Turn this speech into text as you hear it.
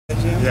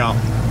Yeah.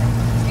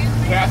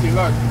 Kathy,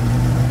 look.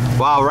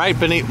 Wow, right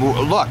beneath,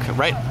 look,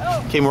 right,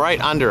 came right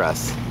under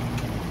us.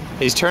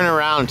 He's turning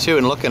around too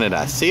and looking at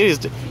us. See,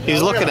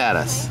 he's looking at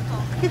us.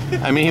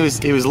 I mean,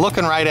 he was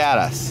looking right at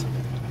us.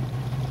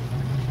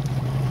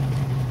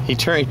 He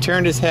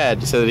turned his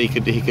head so that he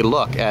could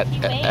look at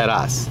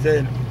us.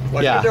 Said,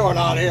 what you doing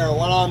out here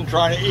while I'm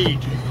trying to eat?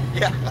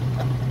 Yeah.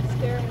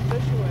 Scaring the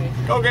fish away.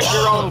 Go get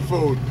your own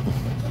food.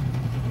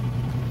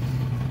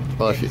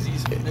 Well,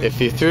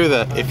 if you threw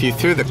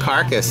the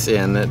carcass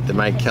in, that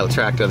might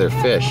attract other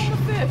fish. Oh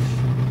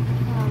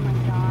my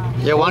God.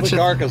 Yeah, why don't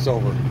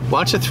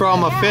you throw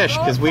him a fish?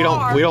 Because we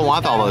don't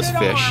want all those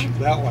fish.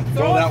 That one.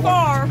 Throw it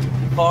far.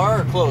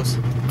 Far or close?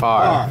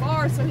 Far.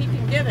 Far so he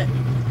can get it.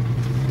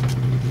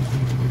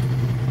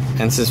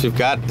 And since we've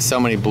got so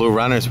many blue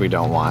runners we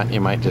don't want, you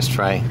might just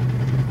try